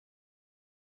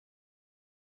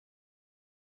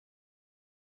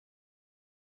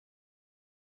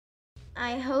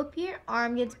I hope your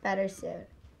arm gets better soon.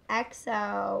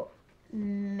 XO,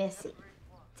 Missy.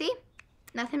 See?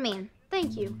 Nothing mean.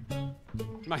 Thank you.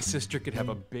 My sister could have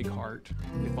a big heart,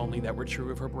 if only that were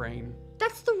true of her brain.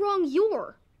 That's the wrong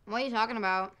your. What are you talking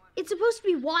about? It's supposed to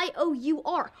be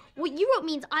Y-O-U-R. What you wrote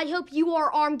means I hope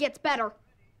your arm gets better.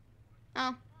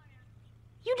 Oh.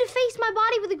 You defaced my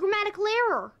body with a grammatical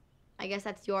error. I guess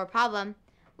that's your problem.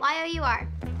 Y-O-U-R.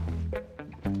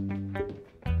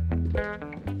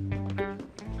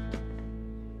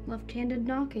 Left-handed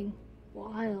knocking.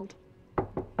 Wild.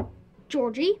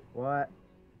 Georgie? What?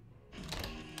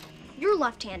 You're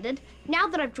left-handed. Now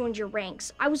that I've joined your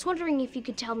ranks, I was wondering if you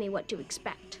could tell me what to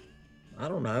expect. I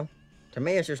don't know. To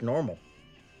me, it's just normal.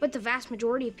 But the vast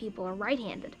majority of people are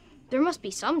right-handed. There must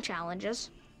be some challenges.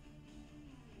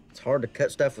 It's hard to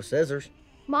cut stuff with scissors.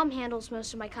 Mom handles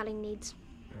most of my cutting needs.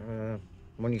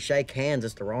 When you shake hands,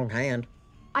 it's the wrong hand.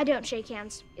 I don't shake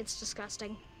hands. It's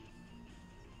disgusting.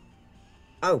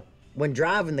 Oh, when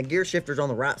driving, the gear shifter's on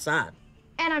the right side.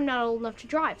 And I'm not old enough to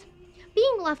drive.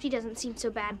 Being lefty doesn't seem so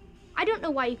bad. I don't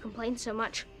know why you complain so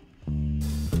much.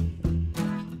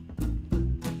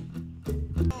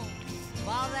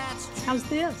 How's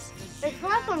this? It's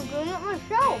like I'm doing it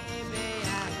myself.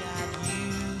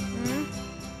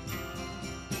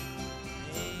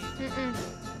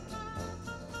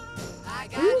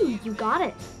 Ooh, you got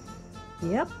it.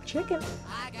 Yep, chicken.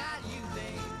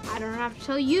 I don't have to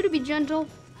tell you to be gentle.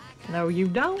 No, you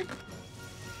don't.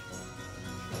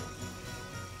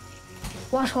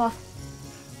 Washcloth.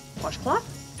 Washcloth?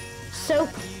 Soap.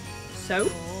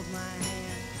 Soap?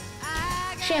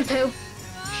 Shampoo.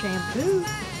 Shampoo?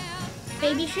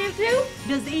 Baby shampoo?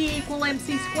 Does E equal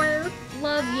MC squared?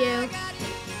 Love you.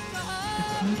 The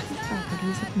quantum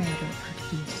properties of matter are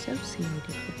to be associated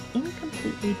with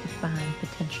incompletely defined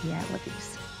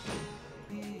potentialities.